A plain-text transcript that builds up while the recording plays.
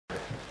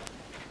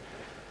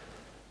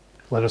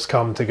Let us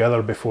come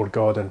together before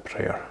God in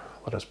prayer.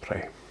 Let us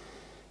pray.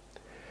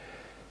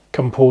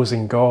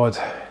 Composing God,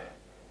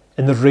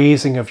 in the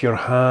raising of your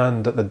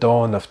hand at the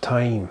dawn of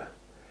time,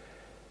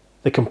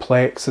 the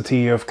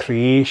complexity of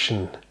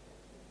creation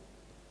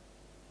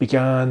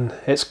began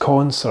its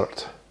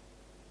concert.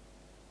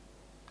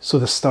 So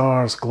the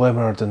stars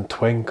glimmered and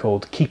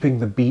twinkled, keeping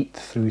the beat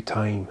through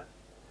time.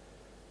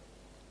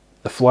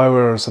 The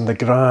flowers and the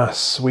grass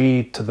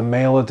swayed to the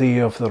melody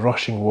of the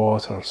rushing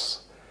waters.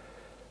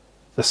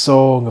 The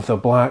song of the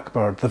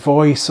blackbird, the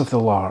voice of the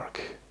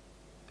lark,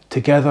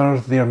 together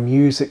their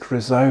music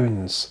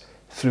resounds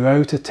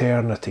throughout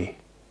eternity,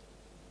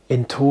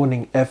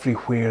 intoning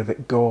everywhere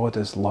that God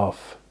is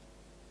love.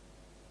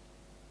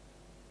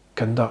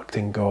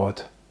 Conducting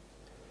God.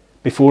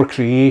 Before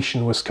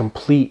creation was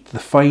complete, the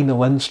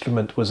final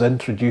instrument was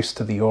introduced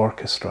to the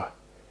orchestra.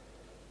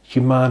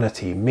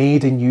 Humanity,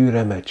 made in your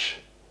image,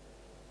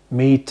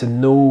 made to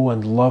know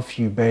and love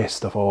you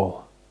best of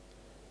all.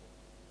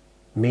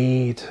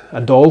 Made,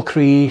 and all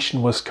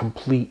creation was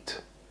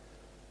complete.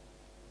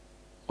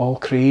 All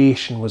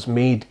creation was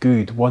made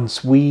good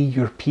once we,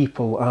 your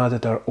people,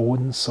 added our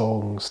own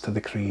songs to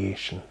the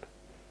creation.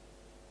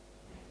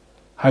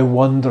 How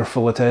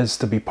wonderful it is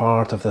to be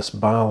part of this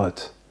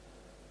ballad,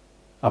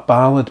 a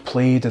ballad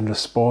played in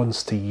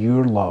response to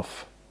your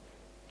love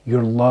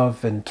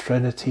in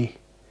Trinity,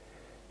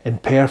 in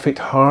perfect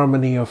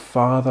harmony of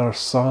Father,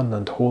 Son,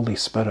 and Holy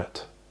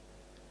Spirit.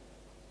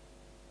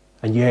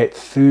 And yet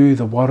through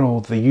the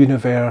world, the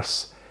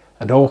universe,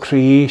 and all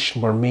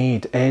creation were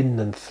made in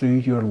and through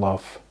your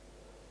love.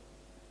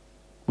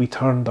 We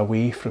turned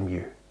away from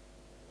you.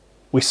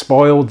 We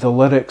spoiled the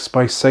lyrics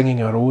by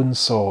singing our own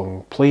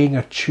song, playing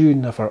a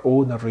tune of our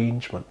own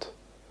arrangement.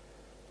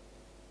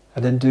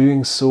 And in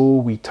doing so,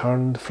 we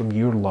turned from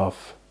your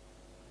love.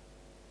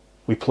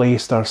 We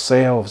placed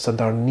ourselves and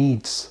our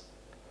needs,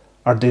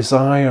 our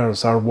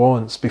desires, our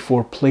wants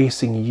before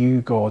placing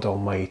you, God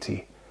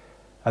Almighty,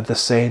 at the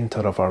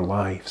centre of our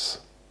lives.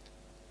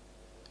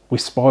 We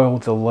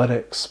spoiled the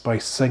lyrics by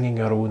singing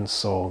our own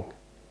song,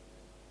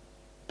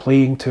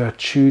 playing to a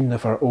tune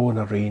of our own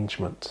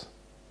arrangement,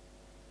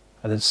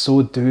 and in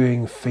so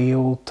doing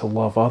failed to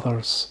love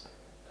others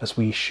as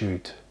we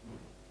should.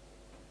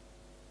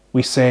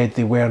 We said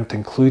they weren't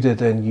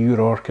included in your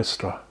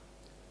orchestra.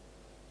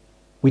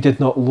 We did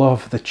not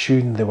love the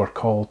tune they were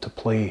called to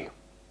play.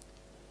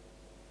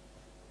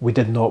 We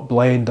did not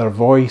blend our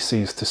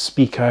voices to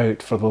speak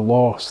out for the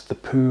lost, the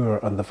poor,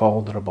 and the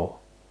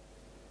vulnerable.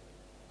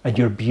 And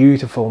your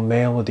beautiful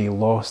melody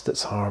lost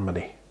its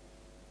harmony.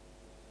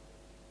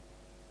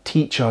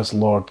 Teach us,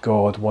 Lord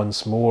God,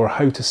 once more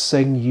how to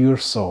sing your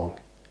song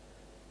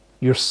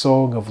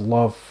of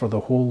love for the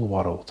whole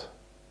world.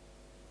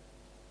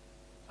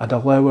 And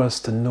allow us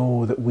to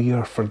know that we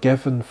are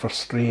forgiven for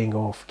straying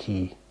off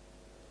key.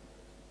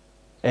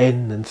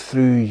 In and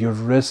through your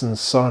risen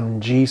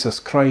Son, Jesus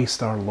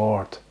Christ our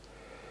Lord,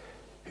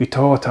 who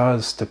taught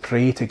us to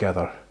pray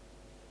together,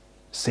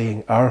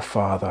 saying, Our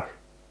Father,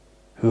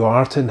 who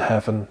art in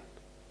heaven,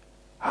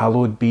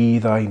 hallowed be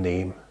thy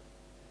name.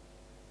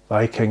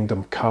 Thy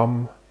kingdom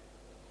come,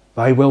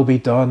 thy will be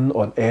done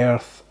on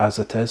earth as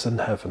it is in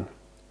heaven.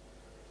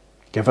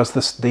 Give us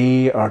this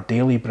day our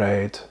daily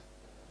bread,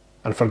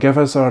 and forgive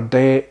us our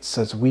debts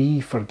as we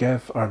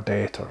forgive our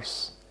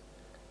debtors.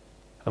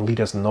 And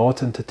lead us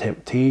not into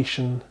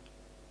temptation,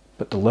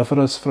 but deliver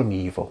us from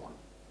evil.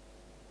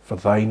 For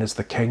thine is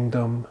the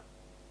kingdom,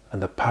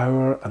 and the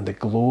power, and the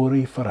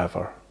glory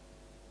forever.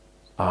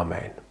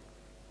 Amen.